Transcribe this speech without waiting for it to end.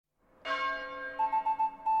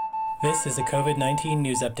This is a COVID 19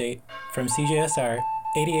 news update from CJSR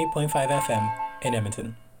 88.5 FM in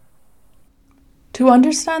Edmonton. To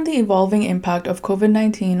understand the evolving impact of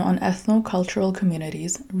COVID-19 on ethno-cultural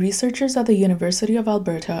communities, researchers at the University of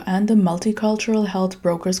Alberta and the Multicultural Health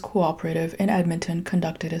Brokers Cooperative in Edmonton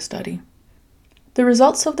conducted a study. The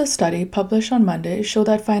results of the study, published on Monday, show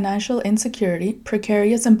that financial insecurity,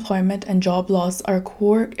 precarious employment, and job loss are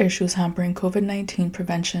core issues hampering COVID-19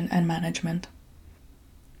 prevention and management.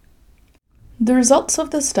 The results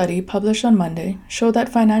of the study, published on Monday, show that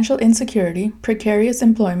financial insecurity, precarious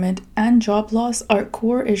employment, and job loss are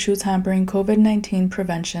core issues hampering COVID-19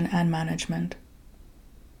 prevention and management.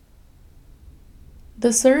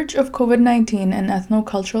 The surge of COVID-19 in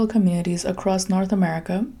ethno-cultural communities across North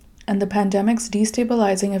America and the pandemic's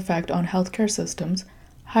destabilizing effect on healthcare systems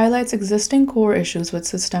highlights existing core issues with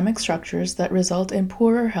systemic structures that result in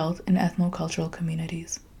poorer health in ethno-cultural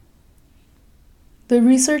communities. The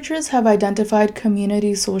researchers have identified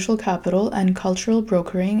community social capital and cultural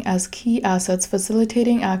brokering as key assets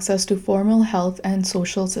facilitating access to formal health and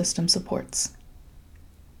social system supports.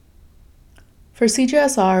 For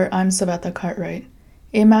CJSR, I'm Savetta Cartwright,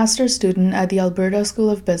 a master's student at the Alberta School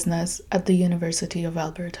of Business at the University of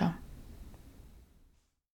Alberta.